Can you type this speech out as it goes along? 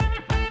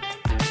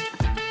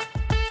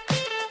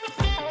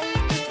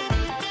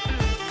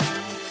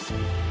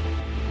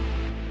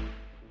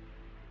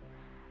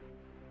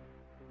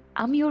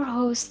I'm your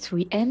host,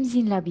 Riem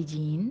Zin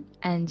Labidin,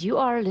 and you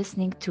are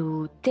listening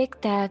to Tech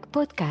Tag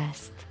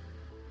Podcast.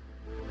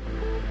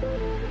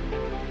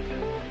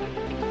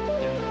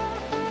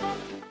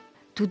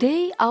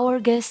 Today, our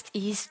guest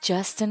is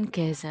Justin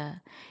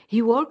Kaeser.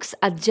 He works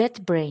at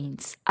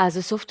JetBrains as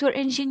a software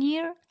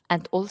engineer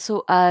and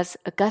also as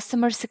a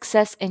customer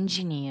success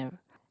engineer.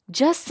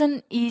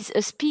 Justin is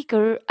a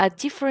speaker at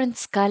different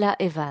Scala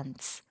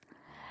events.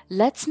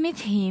 Let's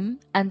meet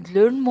him and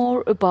learn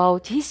more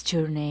about his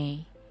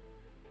journey.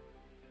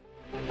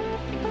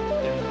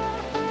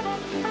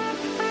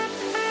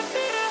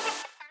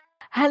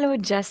 Hello,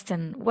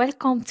 Justin.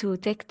 Welcome to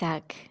Tech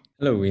Tag.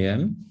 Hello,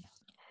 Riem.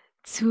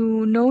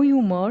 To know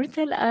you more,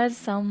 tell us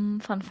some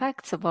fun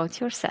facts about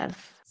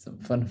yourself. Some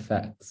fun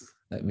facts.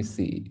 Let me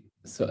see.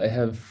 So I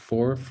have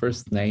 4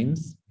 first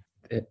names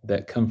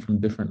that come from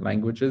different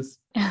languages.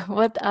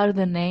 What are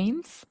the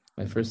names?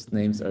 My first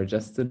names are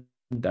Justin,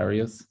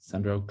 Darius,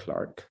 Sandro,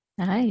 Clark.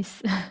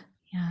 Nice.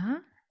 Yeah.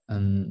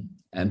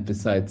 And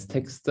besides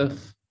tech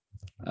stuff,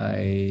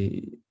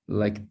 I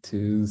like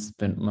to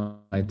spend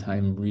my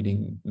time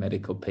reading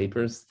medical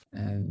papers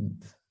and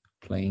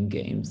playing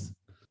games.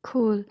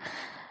 Cool.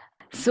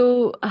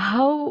 So,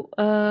 how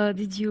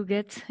did you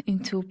get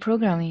into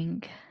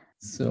programming?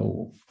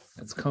 So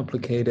it's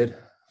complicated.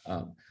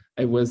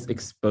 I was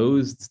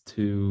exposed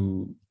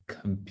to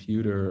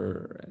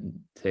computer and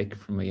tech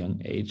from a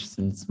young age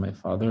since my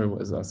father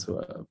was also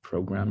a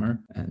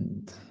programmer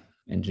and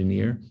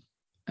engineer.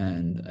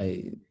 And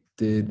I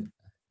did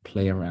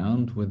play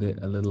around with it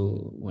a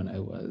little when I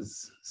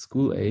was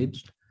school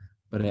aged,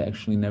 but I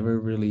actually never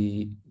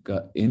really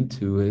got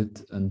into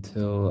it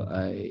until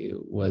I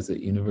was at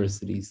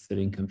university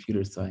studying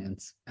computer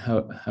science.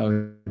 How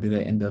did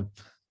I end up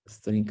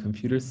studying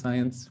computer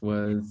science?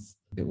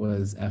 It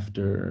was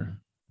after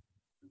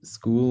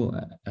school,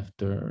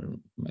 after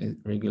my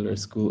regular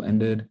school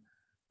ended,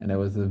 and I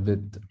was a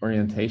bit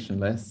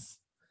orientationless.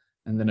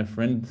 And then a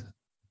friend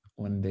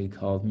one day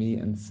called me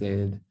and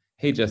said,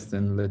 "Hey,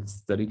 Justin, let's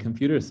study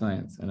computer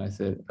science." And I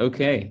said,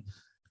 "Okay."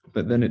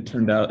 But then it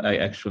turned out I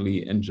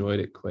actually enjoyed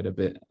it quite a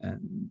bit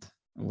and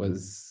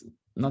was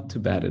not too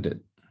bad at it.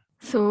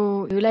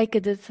 So you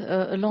liked it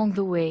along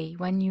the way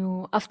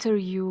after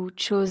you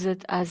chose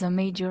it as a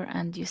major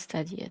and you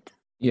study it?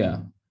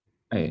 Yeah,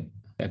 I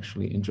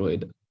actually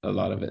enjoyed a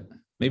lot of it.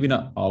 Maybe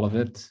not all of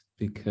it,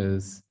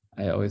 because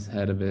I always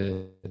had a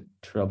bit of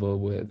trouble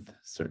with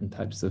certain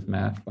types of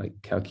math, like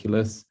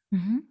calculus.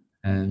 Mm-hmm.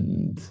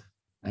 And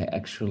I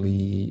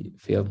actually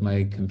failed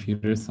my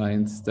computer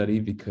science study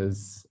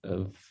because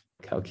of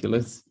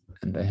calculus,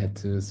 and I had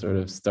to sort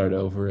of start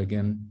over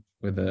again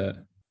with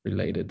a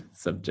related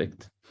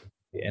subject.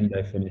 In the end,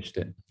 I finished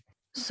it.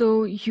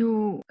 So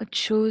you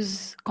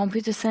chose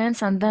computer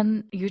science and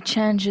then you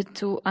changed it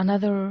to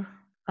another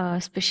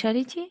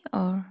specialty,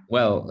 or?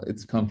 Well,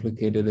 it's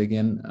complicated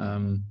again.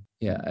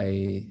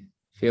 I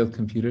failed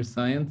computer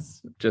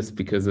science just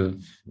because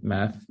of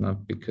math,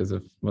 not because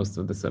of most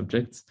of the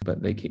subjects,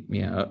 but they kicked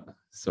me out.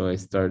 So I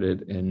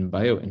started in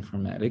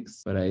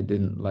bioinformatics, but I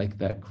didn't like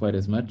that quite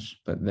as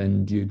much. But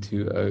then due to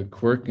a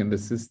quirk in the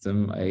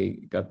system, I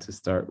got to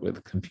start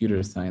with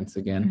computer science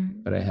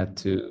again, but I had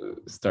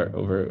to start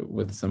over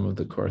with some of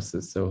the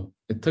courses. So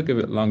it took a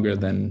bit longer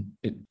than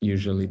it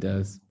usually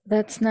does.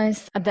 That's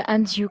nice. At the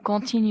end, you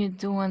continued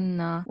doing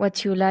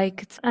what you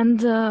liked. And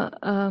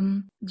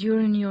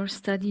during your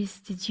studies,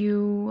 did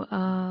you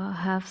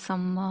have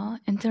some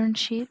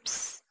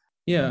internships?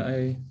 Yeah,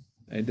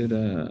 I did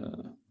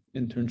a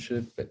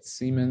internship at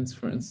Siemens,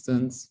 for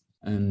instance,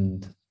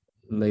 and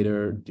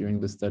later during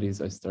the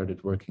studies I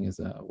started working as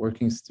a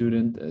working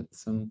student at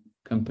some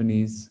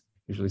companies,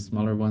 usually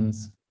smaller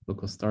ones,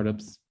 local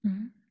startups.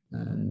 Mm-hmm.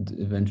 And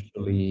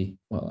eventually,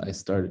 I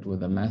started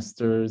with a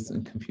master's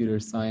in computer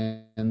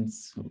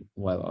science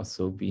while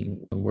also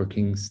being a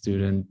working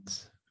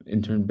student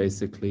intern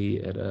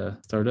basically at a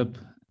startup.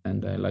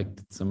 And I liked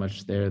it so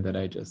much there that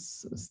I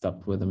just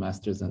stopped with a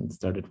master's and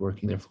started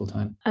working there full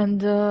time.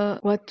 And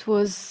what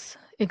was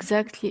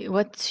exactly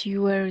what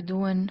you were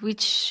doing?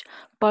 Which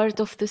part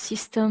of the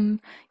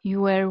system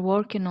you were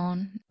working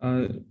on?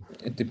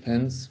 It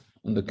depends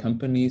on the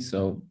company.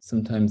 So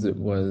sometimes it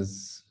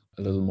was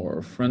a little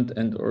more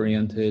front-end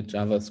oriented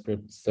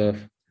JavaScript stuff.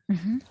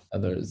 Mm-hmm.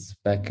 Others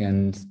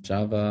back-end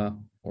Java,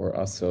 or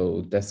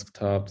also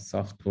desktop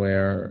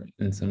software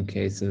in some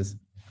cases,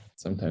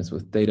 sometimes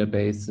with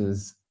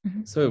databases.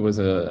 Mm-hmm. So it was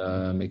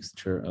a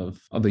mixture of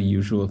all the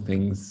usual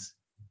things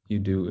you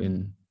do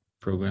in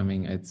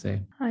programming, I'd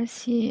say. I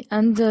see.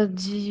 And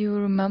do you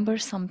remember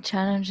some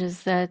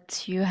challenges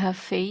that you have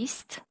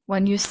faced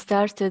when you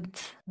started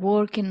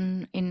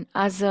working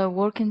as a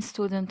working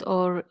student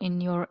or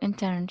in your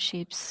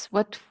internships?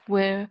 What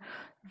were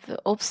the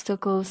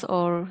obstacles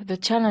or the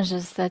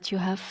challenges that you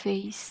have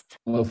faced?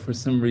 Well, for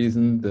some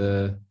reason,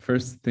 the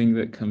first thing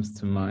that comes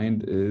to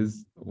mind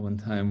is one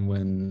time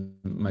when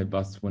my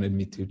boss wanted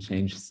me to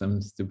change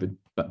some stupid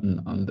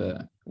button on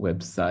the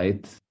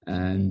website,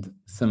 and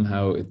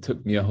somehow it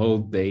took me a whole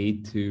day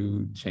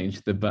to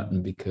change the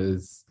button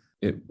because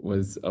it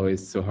was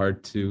always so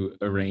hard to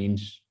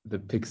arrange the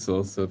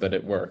pixels so that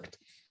it worked.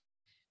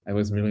 I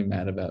was really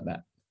mad about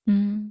that.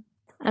 Mm.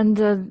 And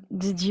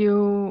did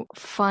you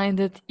find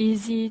it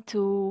easy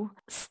to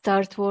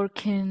start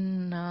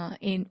working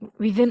in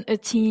within a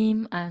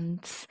team and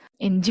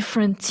in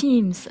different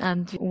teams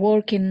and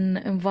work in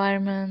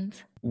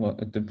environment? Well,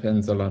 it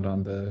depends a lot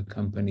on the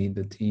company,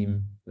 the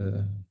team,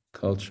 the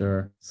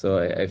culture. So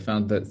I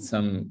found that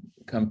some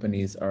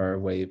companies are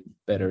way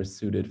better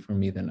suited for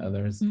me than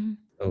others. Mm.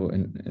 So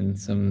in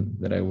some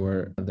that I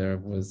were, there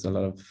was a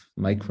lot of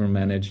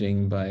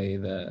micromanaging by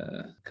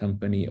the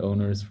company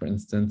owners, for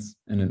instance.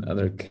 And in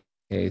other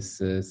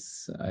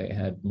cases, I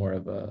had more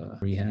of a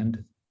free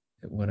hand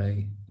at what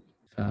I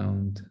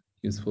found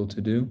useful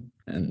to do.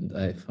 And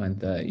I find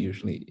that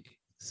usually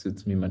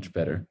suits me much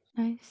better.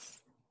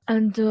 Nice.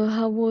 And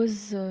how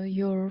was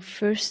your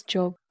first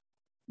job?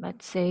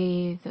 Let's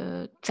say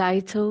the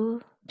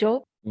title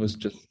job. It was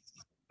just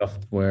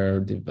software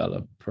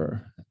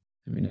developer.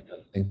 I mean, I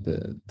don't think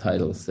the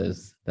title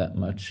says that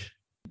much.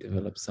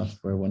 Develop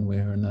software one way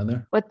or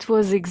another. What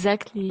was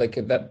exactly? Like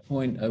at that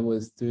point, I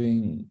was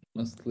doing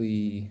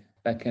mostly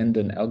backend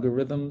and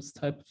algorithms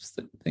type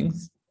of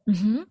things.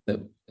 Mm-hmm.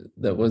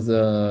 That was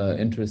a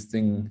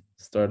interesting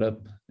startup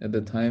at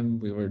the time.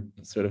 We were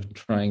sort of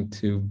trying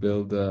to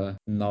build a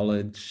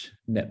knowledge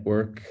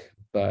network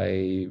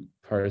by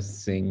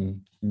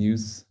parsing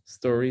news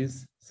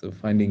stories. So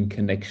finding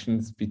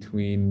connections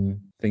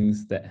between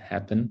things that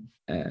happen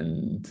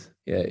and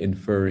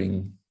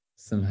inferring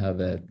somehow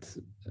that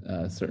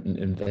certain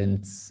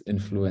events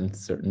influence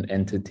certain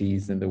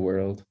entities in the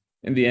world.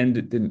 In the end,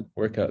 it didn't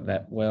work out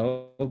that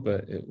well,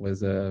 but it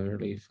was a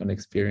really fun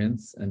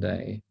experience, and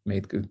I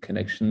made good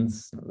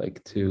connections,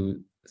 like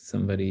to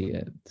somebody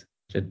at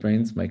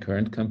JetBrains, my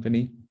current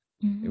company.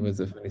 Mm-hmm. It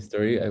was a funny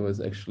story. I was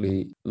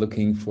actually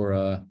looking for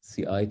a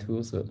CI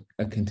tool, so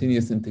a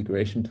continuous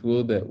integration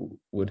tool that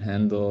would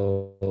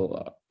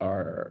handle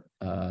our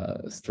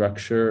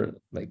structure.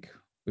 Like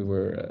we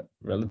were a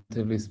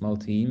relatively small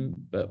team,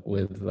 but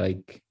with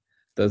like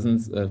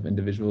dozens of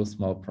individual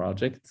small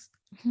projects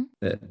Mm-hmm.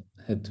 that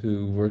had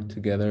to work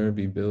together,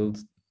 be built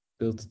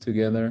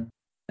together,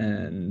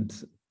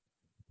 and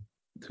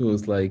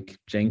tools like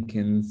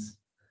Jenkins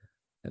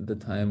at the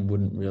time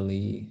wouldn't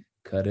really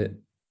cut it.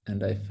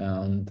 And I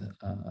found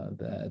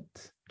that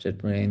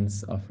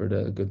JetBrains offered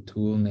a good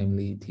tool,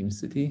 namely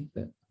TeamCity,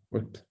 that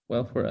worked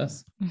well for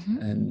us. Mm-hmm.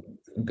 And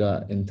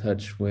got in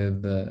touch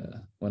with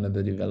one of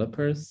the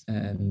developers,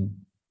 and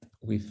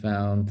we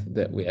found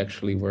that we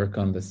actually work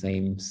on the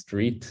same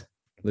street,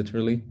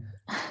 literally.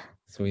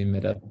 So we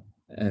met up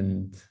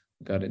and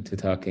got into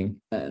talking.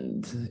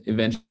 And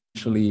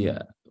eventually,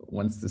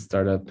 once the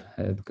startup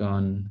had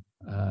gone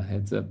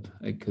heads up,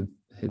 I could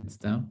heads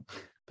down,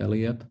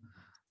 belly up.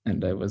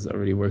 And I was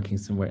already working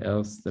somewhere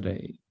else that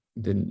I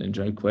didn't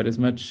enjoy quite as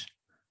much.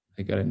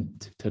 I got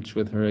into touch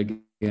with her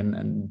again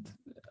and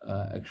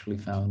actually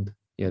found,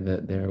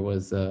 that there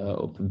was an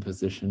open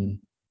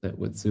position that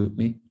would suit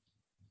me.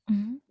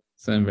 Mm-hmm.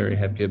 So I'm very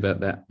happy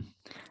about that.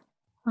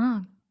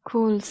 Ah,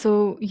 cool.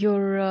 So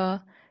your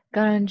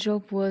current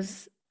job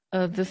was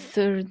the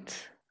third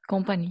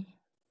company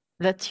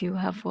that you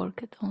have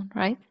worked on,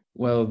 right?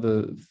 Well,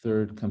 the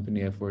third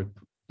company I've worked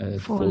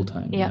at full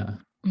time, yeah.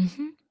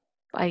 Mm-hmm.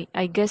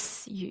 I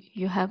guess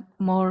you have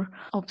more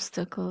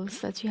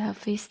obstacles that you have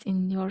faced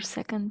in your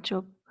second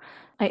job.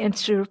 I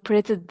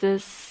interpreted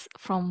this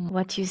from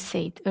what you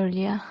said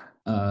earlier.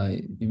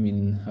 You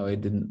mean how I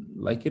didn't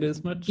like it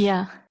as much?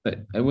 Yeah.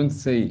 I wouldn't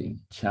say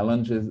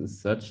challenges as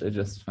such. I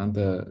just found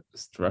the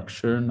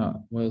structure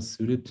not well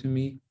suited to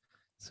me.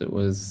 So it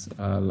was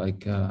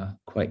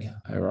quite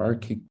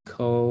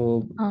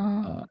hierarchical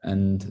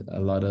and a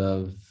lot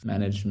of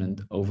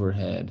management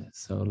overhead.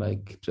 So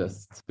like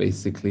just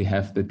basically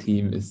half the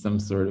team is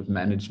some sort of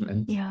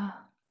management. Yeah.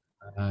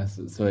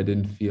 So I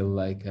didn't feel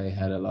like I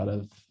had a lot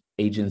of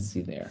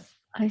agency there.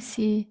 I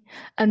see.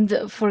 And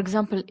for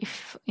example,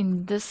 if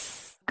in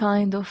this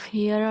kind of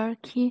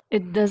hierarchy,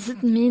 it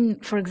doesn't mean,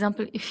 for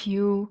example, if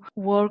you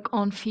work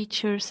on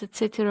features,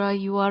 etc.,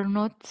 you are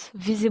not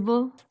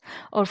visible,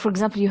 or for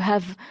example, you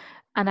have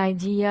an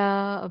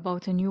idea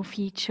about a new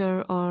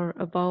feature or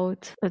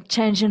about a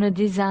change in a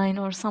design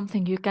or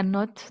something, you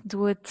cannot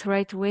do it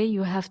right away.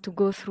 You have to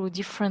go through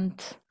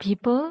different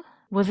people.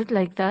 Was it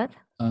like that?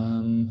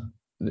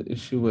 The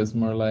issue was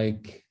more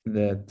like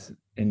that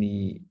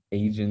any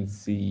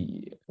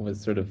agency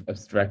was sort of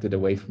abstracted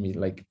away from me,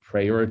 like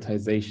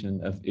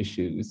prioritization of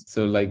issues.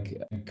 So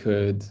like I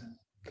could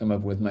come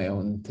up with my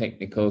own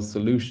technical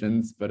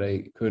solutions, but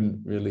I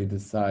couldn't really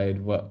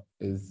decide what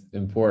is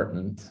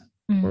important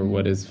or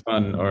what is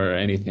fun or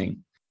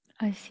anything.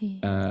 I see.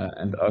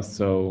 And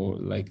also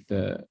like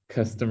the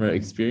customer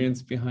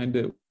experience behind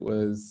it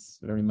was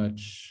very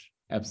much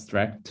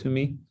abstract to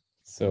me.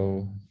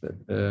 So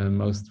the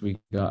most we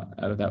got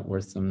out of that were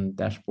some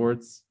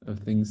dashboards of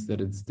things that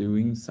it's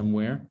doing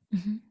somewhere.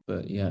 Mm-hmm.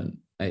 But yeah,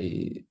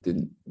 I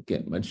didn't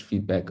get much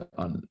feedback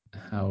on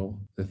how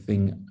the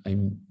thing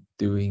I'm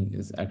doing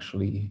is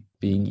actually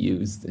being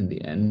used in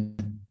the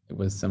end. it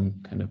was some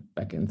kind of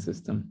backend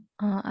system.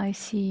 I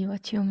see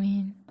what you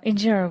mean. In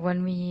general,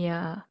 when we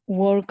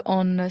work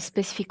on a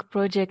specific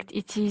project,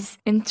 it is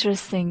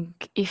interesting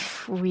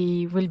if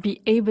we will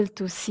be able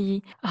to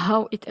see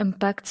how it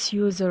impacts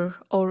user,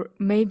 or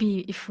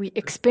maybe if we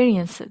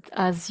experience it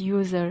as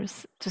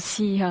users to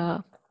see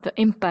the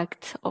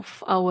impact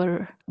of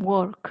our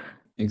work.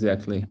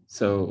 Exactly.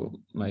 So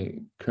my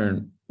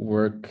current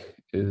work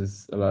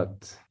is a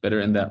lot better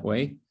in that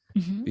way.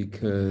 Mm-hmm.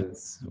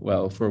 Because,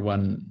 well, for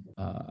one,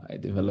 I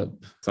develop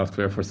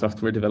software for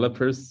software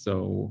developers.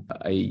 So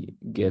I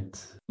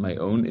get my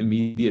own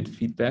immediate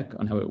feedback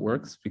on how it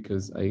works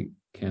because I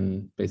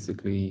can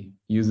basically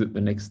use it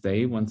the next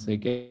day once I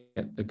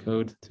get the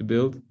code to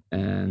build.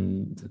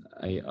 And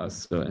I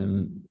also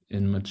am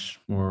in much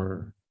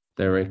more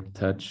direct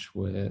touch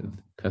with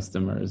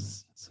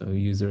customers, so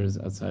users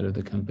outside of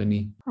the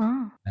company,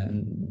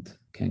 and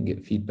can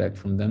get feedback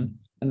from them.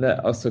 And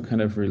that also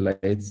kind of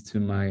relates to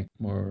my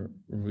more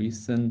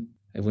recent,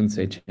 I wouldn't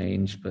say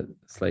change, but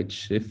slight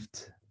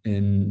shift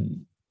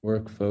in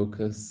work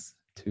focus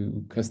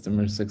to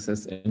customer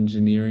success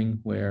engineering,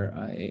 where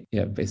I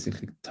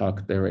basically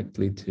talk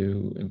directly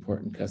to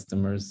important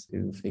customers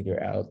to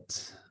figure out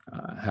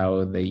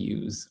how they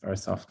use our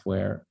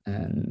software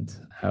and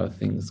how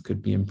things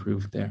could be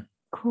improved there.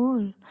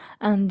 Cool.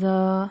 And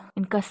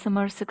in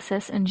customer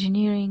success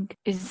engineering,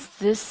 is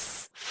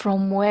this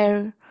from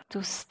where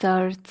to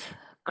start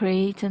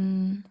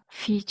creating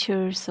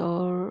features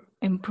or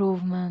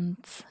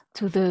improvements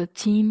to the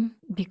team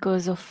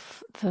because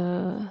of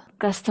the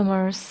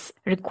customers'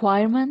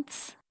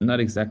 requirements? Not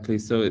exactly.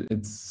 So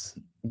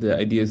the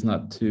idea is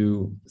not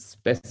to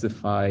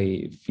specify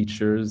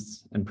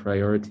features and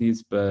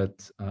priorities,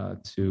 but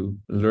to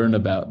learn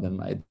about them,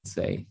 I'd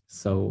say.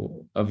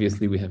 So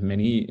obviously we have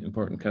many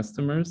important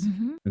customers,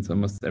 and so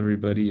almost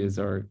everybody is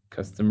our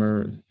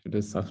customer who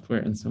does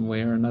software in some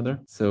way or another.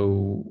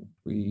 So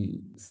we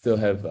still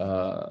have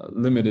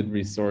limited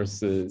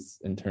resources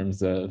in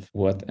terms of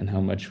what and how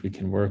much we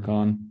can work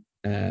on.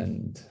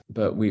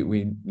 But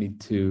we need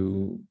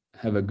to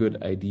have a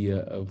good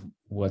idea of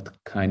what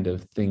kind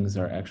of things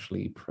are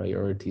actually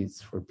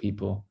priorities for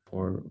people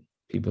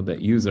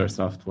that use our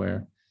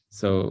software.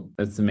 So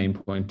that's the main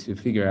point, to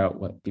figure out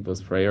what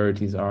people's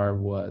priorities are,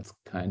 what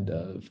kind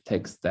of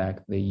tech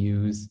stack they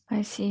use.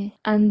 I see.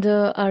 And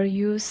are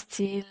you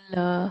still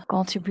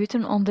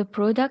contributing on the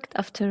product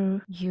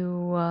after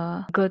you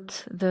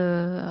got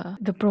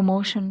the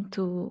promotion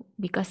to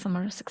be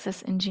customer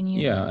success engineer?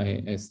 Yeah,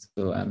 I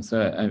still am. So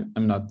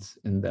I'm not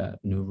in that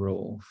new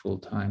role full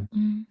time.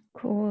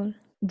 Cool.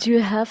 Do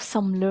you have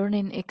some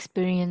learning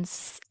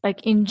experience,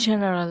 like in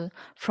general,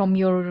 from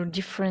your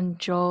different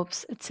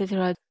jobs,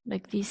 etc.,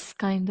 like these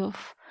kind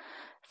of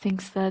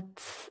things that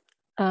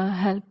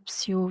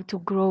helps you to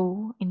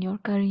grow in your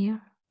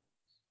career?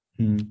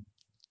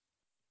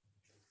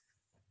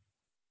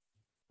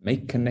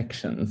 Make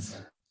connections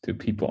to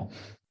people.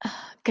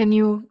 Can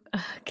you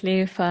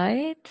clarify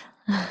it?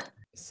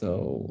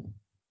 So,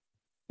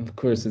 of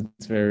course,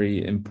 it's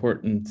very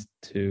important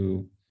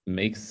to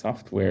make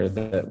software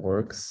that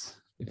works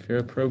if you're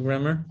a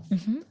programmer.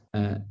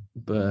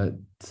 But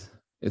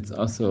it's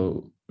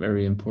also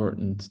very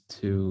important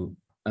to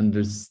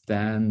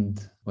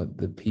understand what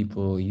the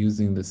people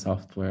using the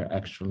software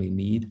actually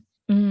need.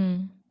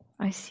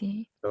 I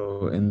see.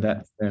 So in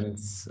that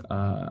sense,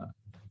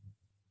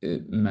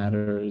 it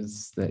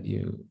matters that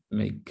you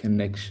make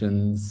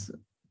connections,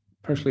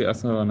 partially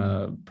also on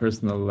a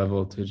personal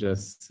level, to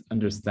just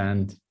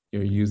understand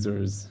your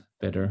users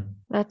better.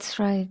 That's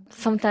right.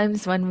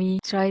 Sometimes when we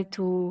try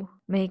to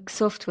make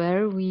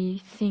software,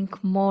 we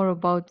think more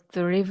about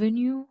the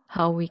revenue,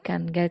 how we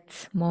can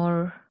get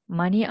more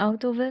money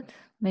out of it,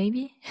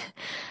 maybe.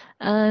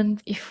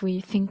 And if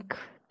we think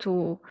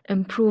to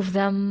improve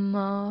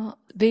them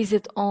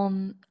based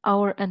on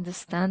our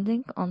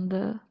understanding on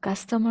the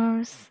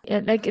customers,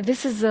 like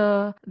this is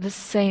the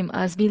same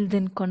as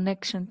building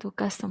connection to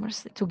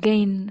customers to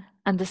gain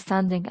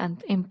understanding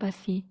and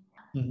empathy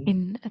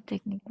in a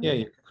technical. Yeah,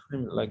 you can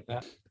frame it like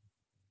that.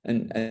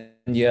 And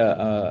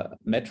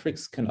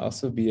metrics can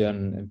also be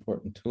an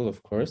important tool,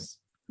 of course.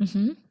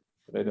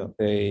 But I don't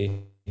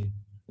they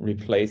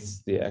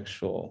replace the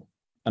actual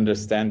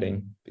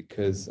understanding,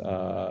 because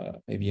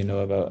maybe you know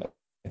about,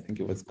 I think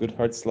it was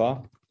Goodhart's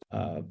law.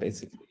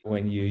 Basically,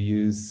 when you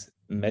use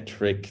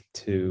metric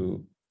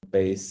to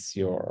base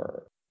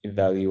your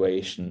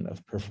evaluation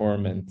of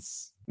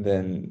performance,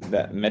 then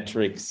that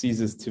metric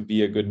ceases to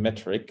be a good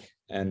metric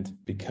and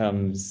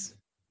becomes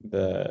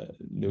the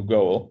new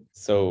goal.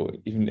 So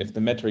even if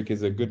the metric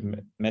is a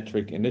good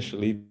metric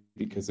initially,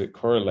 because it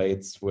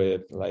correlates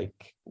with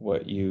like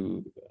what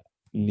you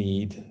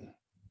need,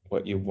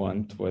 what you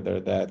want, whether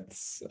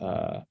that's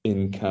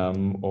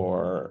income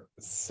or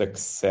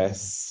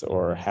success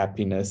or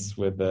happiness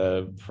with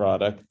the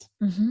product.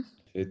 If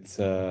it's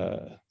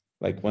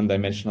like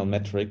one-dimensional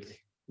metric,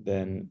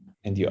 then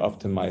and you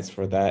optimize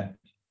for that,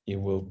 you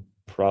will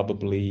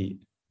probably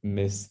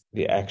miss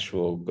the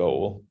actual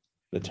goal,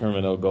 the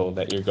terminal goal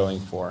that you're going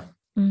for.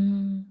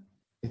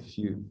 If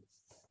you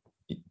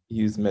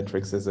use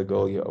metrics as a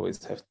goal, you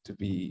always have to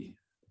be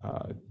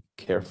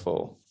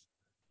careful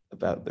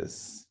about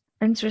this.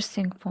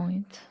 Interesting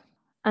point.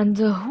 And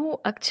who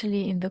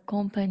actually in the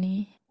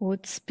company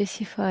would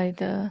specify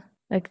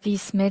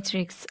these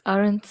metrics?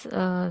 Aren't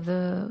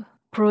the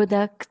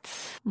product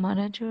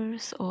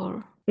managers,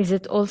 or is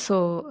it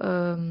also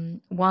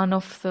one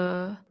of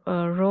the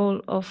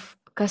role of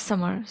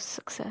customer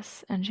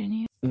success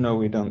engineer? No,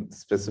 we don't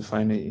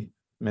specify any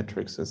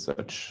metrics as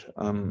such.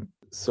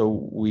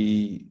 So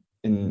we,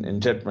 in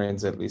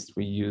JetBrains at least,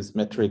 we use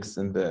metrics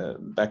in the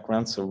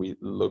background. So we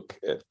look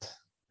at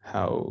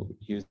how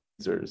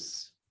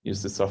users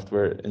use the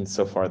software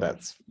insofar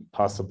that's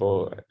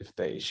possible, if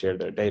they share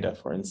their data,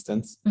 for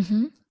instance.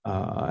 Mm-hmm.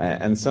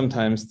 And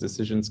sometimes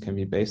decisions can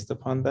be based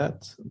upon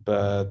that,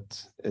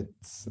 but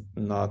it's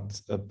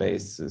not a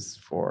basis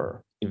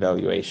for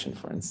evaluation,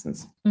 for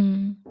instance.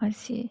 I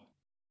see.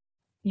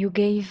 You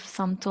gave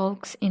some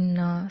talks in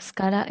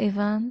Scala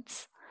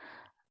events.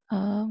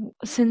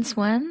 Since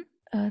when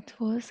it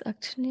was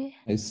actually?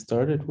 I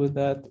started with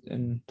that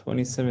in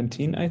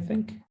 2017, I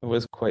think. I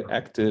was quite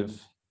active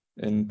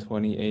in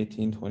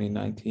 2018,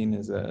 2019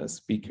 as a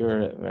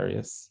speaker at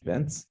various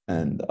events.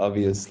 And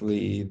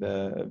obviously,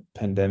 the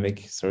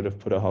pandemic sort of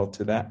put a halt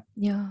to that.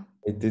 Yeah.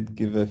 I did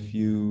give a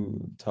few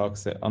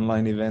talks at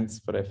online events,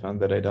 but I found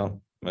that I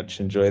don't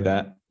much enjoy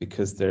that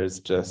because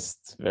there's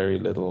just very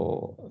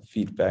little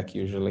feedback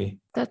usually.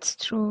 That's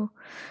true.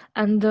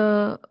 And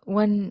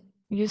when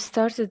you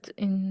started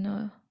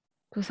in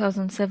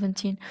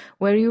 2017,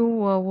 were you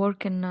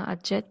working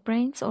at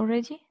JetBrains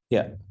already?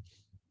 Yeah.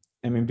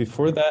 I mean,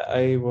 before that,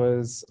 I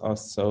was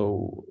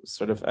also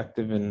sort of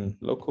active in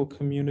local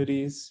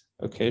communities,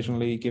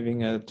 occasionally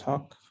giving a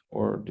talk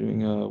or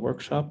doing a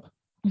workshop,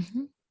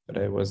 Mm-hmm. but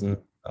I wasn't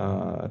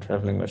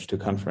traveling much to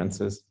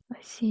conferences.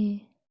 I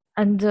see.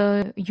 And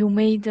you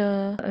made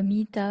a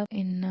meetup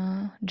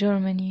in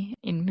Germany,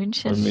 in Or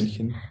München.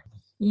 München.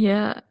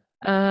 Yeah.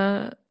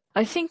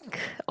 I think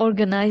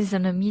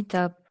organizing a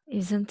meetup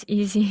isn't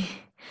easy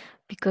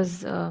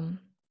because,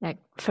 like,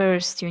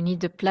 first you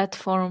need a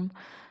platform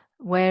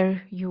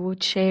where you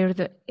would share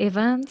the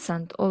events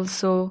and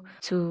also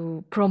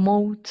to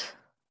promote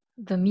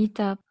the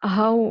meetup.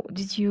 How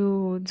did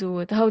you do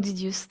it? How did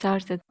you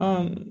start it?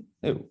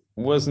 It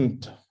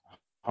wasn't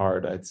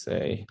hard, I'd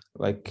say.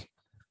 Like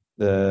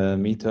the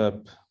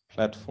meetup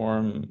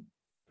platform,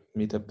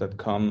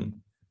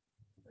 meetup.com,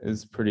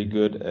 is pretty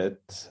good at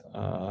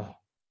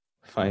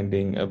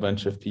finding a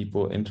bunch of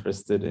people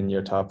interested in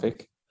your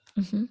topic.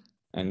 Mm-hmm.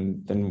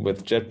 And then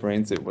with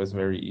JetBrains, it was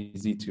very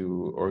easy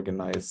to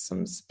organize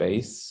some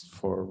space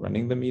for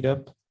running the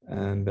meetup.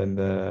 And then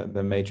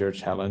the major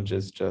challenge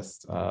is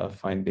just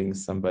finding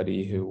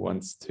somebody who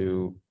wants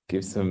to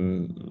give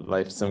some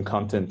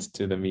content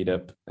to the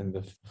meetup in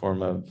the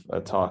form of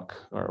a talk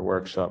or a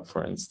workshop,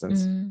 for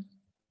instance.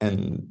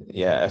 And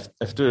yeah,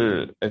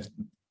 after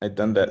I'd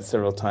done that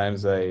several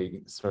times, I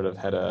sort of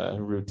had a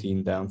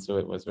routine down, so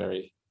it was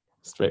very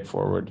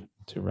straightforward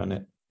to run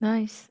it.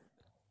 Nice.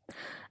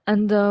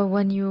 And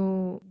when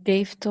you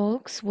gave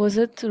talks, was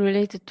it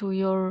related to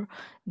your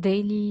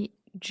daily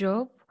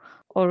job,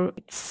 or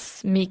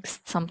it's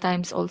mixed?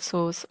 Sometimes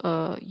also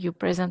you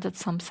presented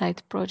some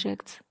side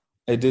projects.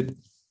 I did,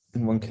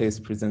 in one case,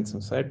 present some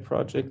side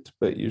project,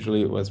 but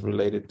usually it was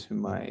related to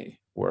my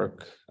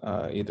work,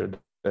 either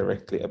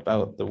directly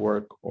about the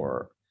work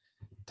or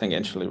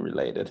tangentially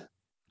related.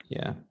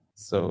 Yeah.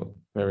 So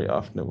very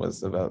often it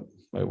was about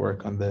my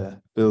work on the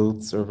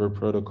build server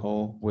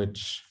protocol,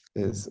 which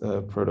is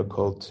a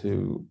protocol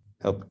to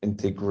help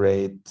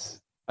integrate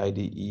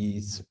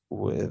IDEs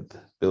with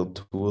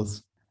build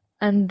tools.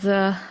 And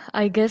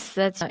I guess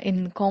that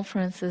in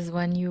conferences,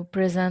 when you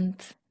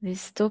present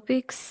these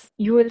topics,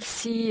 you will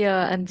see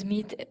and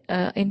meet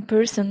in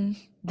person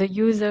the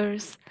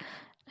users,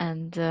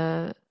 and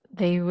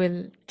they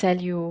will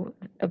tell you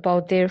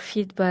about their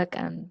feedback.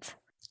 And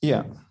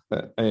yeah,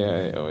 but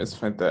I always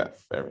find that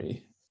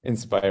very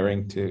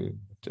inspiring to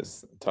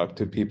just talk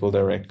to people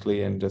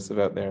directly and just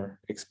about their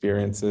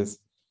experiences.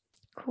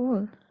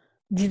 Cool.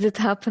 Did it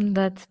happen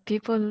that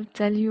people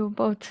tell you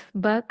about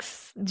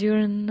bugs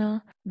during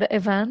the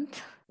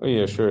event? Oh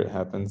yeah, sure it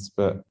happens,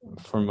 but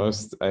for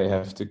most I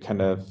have to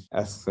kind of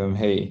ask them,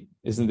 hey,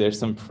 isn't there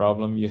some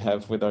problem you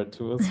have with our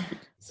tools?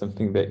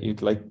 Something that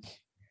you'd like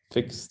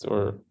fixed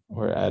or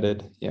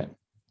added? Yeah.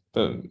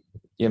 But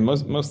yeah,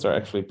 most are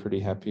actually pretty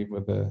happy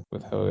with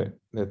how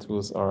the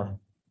tools are.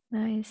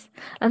 Nice.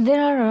 And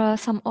there are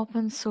some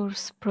open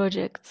source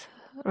projects,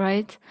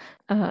 right?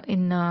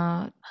 In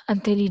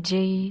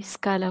IntelliJ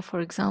Scala,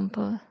 for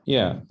example.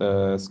 Yeah,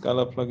 the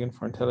Scala plugin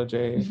for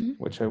IntelliJ,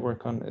 which I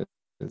work on,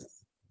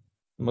 is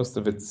most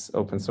of it's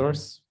open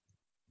source.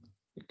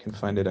 You can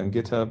find it on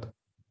GitHub.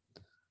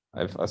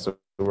 I've also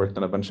worked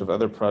on a bunch of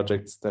other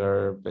projects that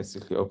are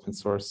basically open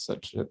source,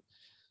 such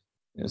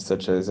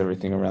as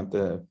everything around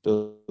the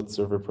build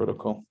server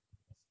protocol.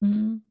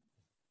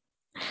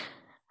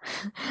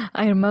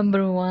 I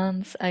remember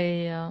once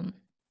I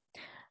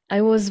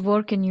was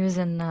working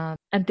using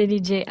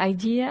IntelliJ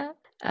IDEA,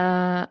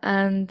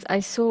 and I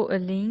saw a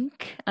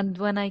link, and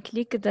when I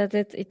clicked at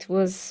it, it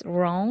was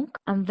wrong.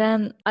 And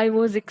then I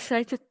was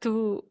excited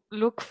to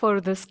look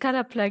for the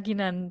Scala plugin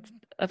and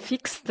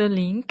fix the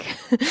link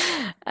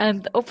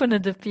and open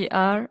the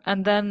PR.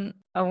 And then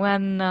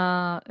when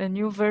a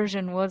new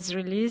version was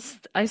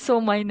released, I saw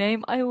my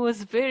name. I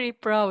was very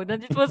proud,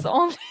 and it was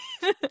only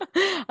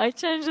I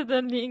changed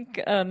the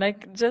link,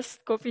 like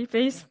just copy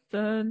paste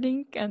the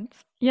link, and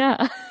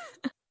yeah.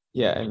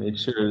 Yeah, I made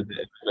sure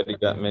that everybody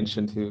got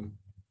mentioned who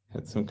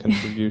had some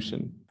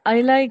contribution.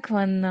 I like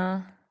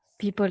when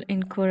people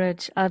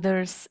encourage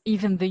others,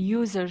 even the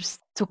users,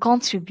 to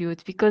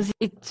contribute because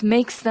it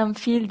makes them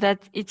feel that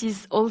it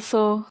is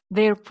also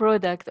their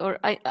product. Or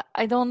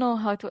I don't know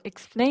how to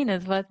explain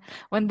it, but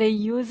when they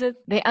use it,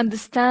 they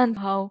understand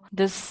how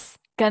this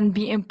can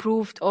be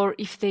improved, or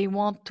if they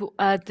want to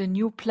add a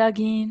new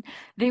plugin,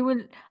 they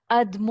will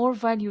add more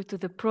value to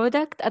the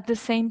product. At the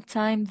same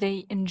time,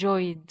 they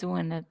enjoy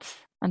doing it.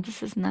 And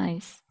this is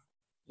nice.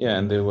 Yeah,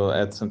 and they will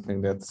add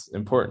something that's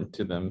important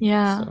to them.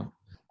 Yeah. So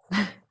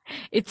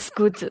It's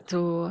good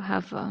to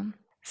have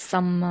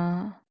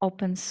some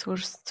open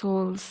source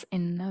tools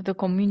in the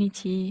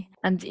community,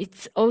 and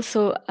it's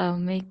also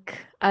make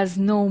us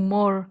know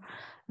more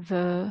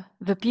the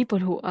people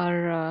who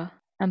are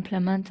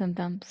implementing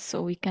them,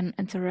 so we can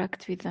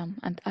interact with them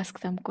and ask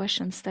them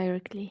questions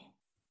directly.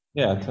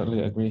 yeah, I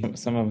totally agree.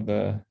 Some of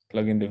the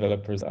plugin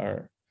developers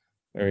are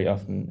very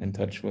often in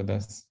touch with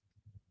us.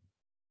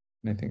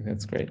 And I think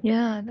that's great.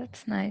 Yeah,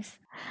 that's nice.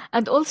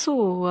 And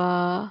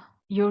also,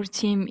 your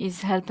team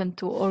is helping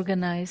to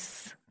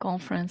organize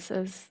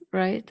conferences,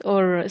 right?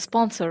 Or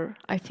sponsor,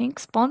 I think,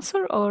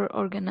 sponsor or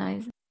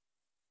organize.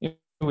 Yeah,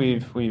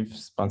 we've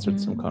sponsored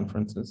some Mm,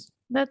 conferences.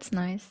 that's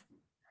nice.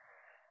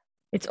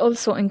 It's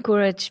also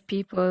encourage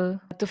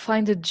people to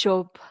find a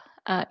job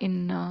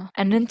in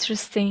an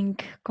interesting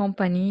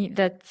company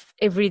that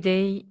every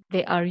day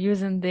they are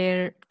using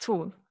their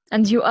tool.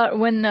 And you are,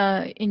 when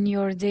in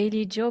your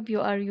daily job,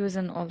 you are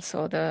using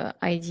also the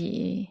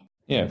IDE.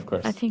 Yeah, of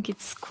course. I think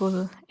it's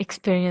cool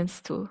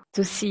experience to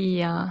see.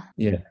 Yeah,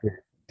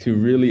 to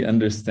really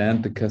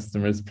understand the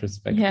customer's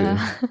perspective.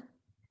 Yeah.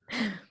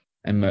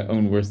 I'm my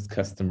own worst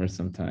customer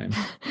sometimes.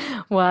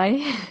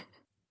 Why?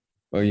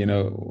 Well, you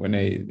know, when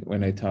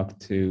I talk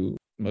to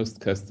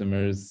most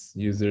customers,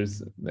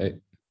 users,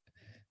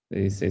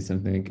 they say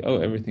something like, "Oh,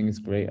 everything is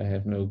great. I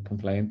have no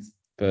complaints."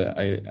 But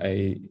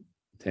I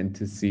tend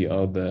to see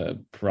all the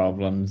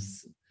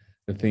problems,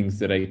 the things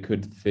that I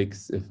could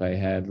fix if I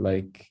had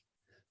like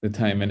the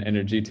time and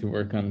energy to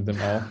work on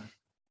them all.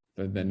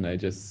 But then I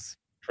just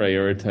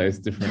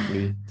prioritize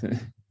differently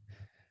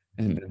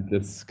and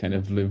just kind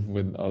of live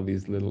with all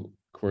these little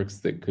quirks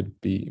that could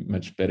be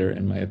much better,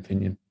 in my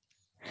opinion.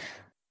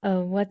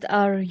 What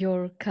are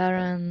your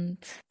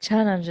current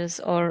challenges,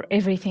 or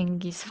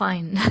everything is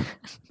fine?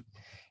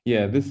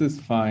 Yeah, this is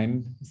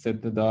fine,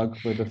 said the dog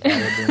with a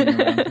fire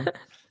burning around him.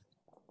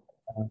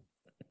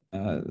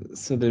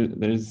 So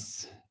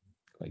there's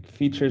like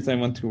features I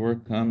want to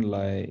work on,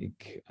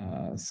 like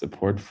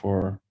support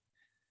for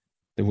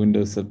the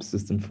Windows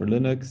subsystem for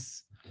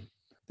Linux.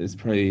 There's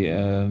probably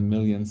a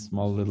million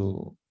small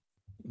little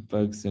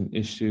bugs and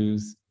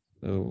issues.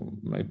 So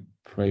my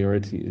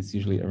priority is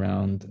usually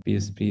around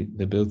BSP,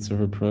 the build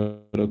server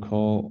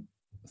protocol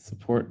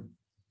support.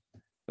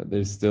 But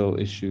there's still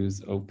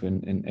issues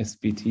open in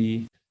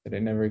SBT that I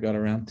never got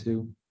around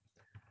to.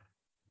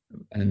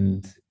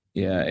 And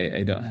yeah,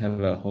 I don't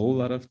have a whole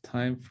lot of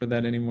time for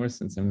that anymore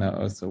since I'm now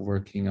also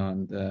working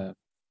on the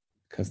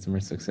customer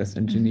success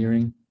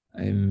engineering.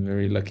 I'm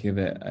very lucky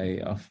that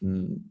I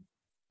often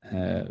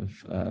have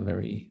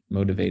very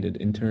motivated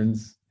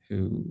interns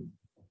who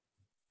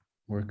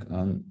work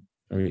on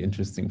very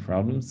interesting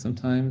problems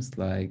sometimes.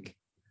 Like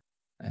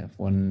I have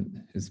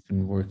one who's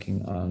been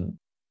working on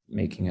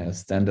making a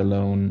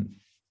standalone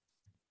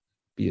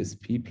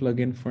BSP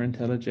plugin for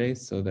IntelliJ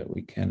so that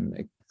we can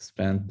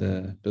expand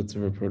the build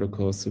server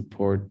protocol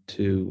support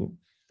to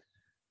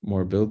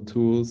more build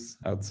tools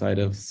outside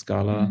of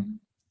Scala,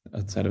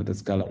 outside of the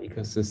Scala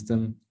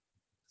ecosystem,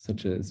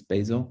 such as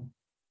Bazel.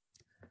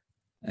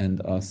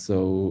 And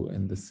also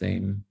in the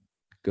same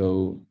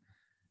go,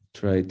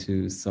 try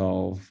to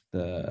solve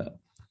the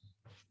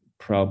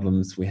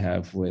problems we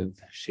have with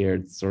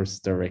shared source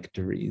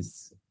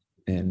directories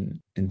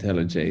in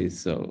IntelliJ.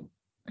 So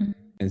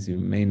as you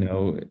may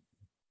know,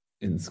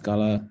 in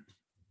Scala,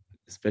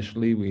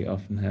 especially, we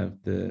often have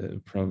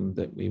the problem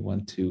that we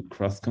want to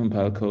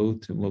cross-compile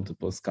code to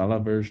multiple Scala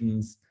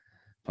versions,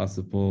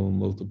 possible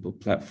multiple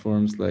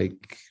platforms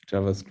like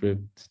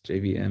JavaScript,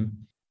 JVM,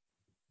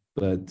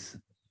 but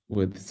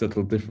with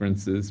subtle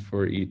differences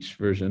for each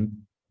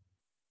version.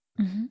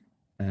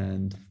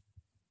 And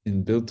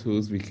in build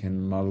tools, we can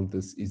model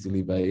this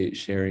easily by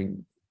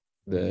sharing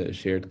the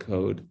shared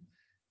code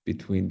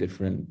between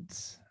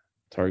different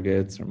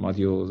targets or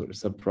modules or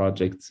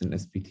sub-projects in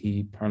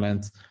SPT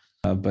parlance.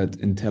 But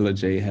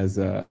IntelliJ has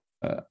a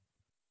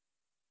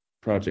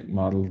project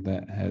model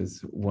that has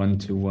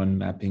one-to-one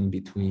mapping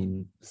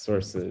between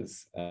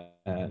sources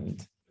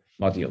and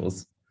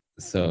modules.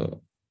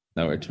 So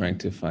now we're trying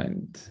to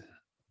find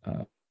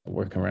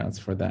workarounds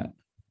for that,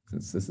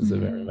 since this is a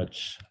very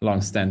much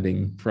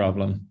long-standing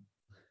problem.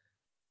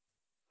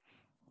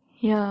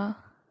 Yeah.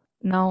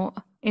 Now,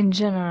 in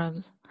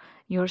general,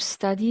 your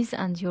studies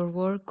and your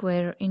work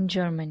were in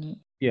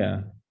Germany.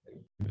 Yeah,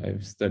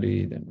 I've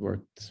studied and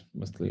worked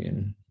mostly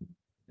in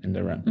and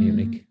around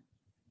Munich,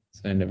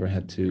 so I never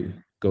had to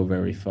go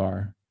very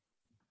far.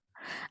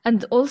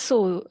 And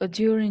also,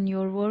 during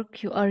your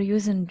work, you are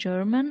using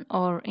German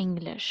or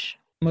English?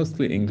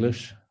 Mostly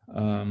English.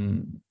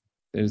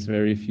 There's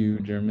very few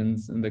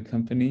Germans in the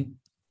company,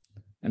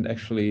 and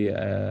actually,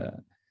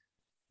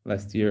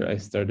 last year I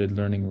started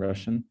learning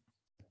Russian,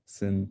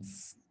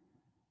 since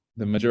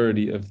the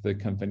majority of the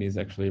company is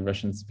actually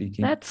Russian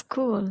speaking. That's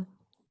cool.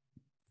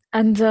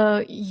 And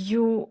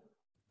you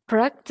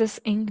practice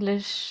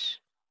English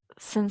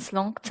since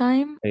long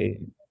time?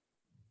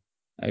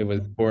 I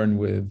was born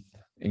with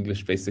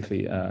English,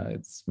 basically.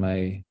 It's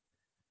my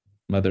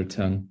mother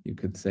tongue, you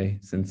could say,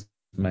 since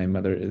my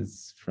mother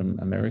is from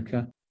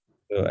America.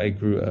 So I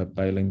grew up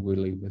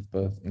bilingually with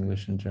both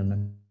English and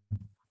German.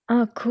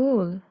 Ah,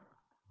 cool.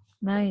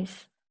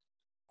 Nice.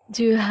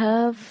 Do you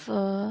have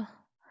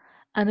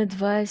an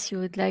advice you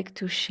would like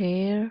to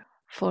share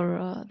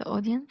for the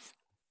audience?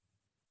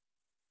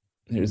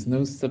 There's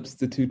no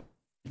substitute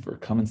for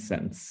common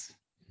sense.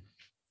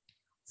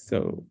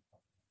 So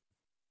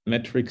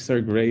metrics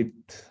are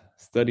great,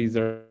 studies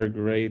are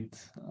great,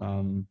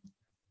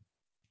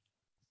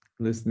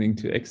 listening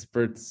to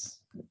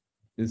experts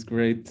is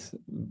great,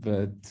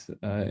 but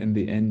in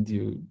the end,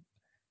 you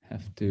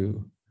have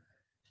to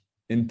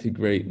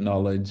integrate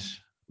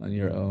knowledge on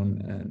your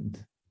own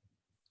and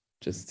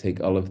just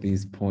take all of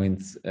these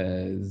points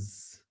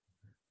as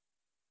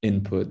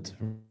input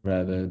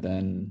rather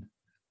than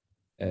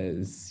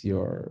as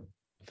your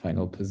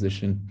final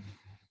position.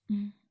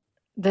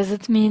 Does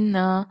it mean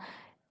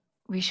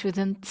we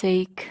shouldn't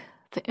take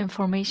the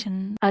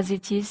information as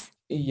it is?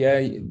 Yeah,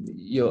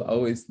 you'll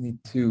always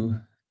need to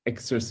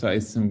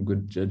exercise some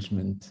good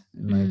judgment,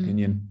 in my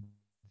opinion.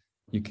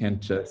 You can't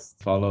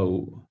just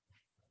follow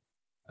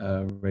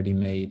a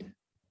ready-made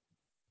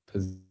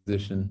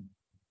position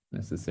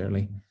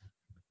necessarily.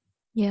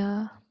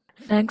 Yeah.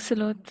 Thanks a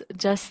lot,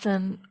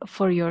 Justin,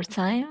 for your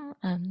time.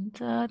 And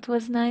it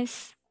was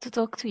nice to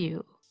talk to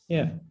you.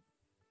 Yeah,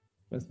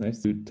 it was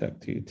nice to talk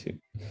to you too.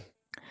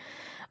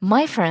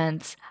 My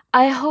friends,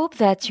 I hope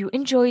that you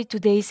enjoyed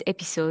today's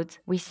episode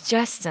with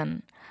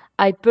Justin.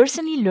 I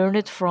personally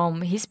learned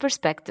from his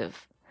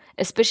perspective,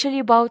 especially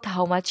about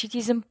how much it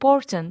is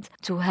important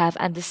to have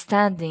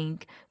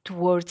understanding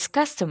towards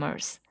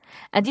customers.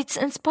 And it's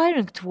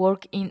inspiring to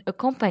work in a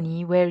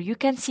company where you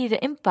can see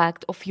the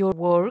impact of your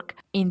work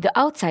in the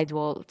outside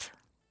world.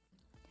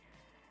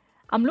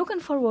 I'm looking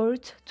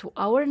forward to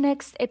our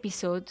next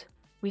episode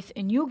with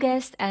a new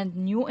guest and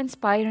new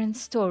inspiring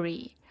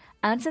story.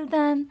 Until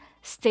then,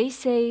 stay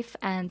safe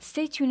and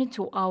stay tuned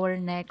to our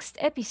next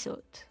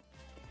episode.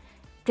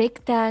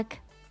 Tic Tac,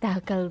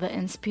 tackle the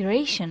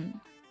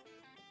inspiration.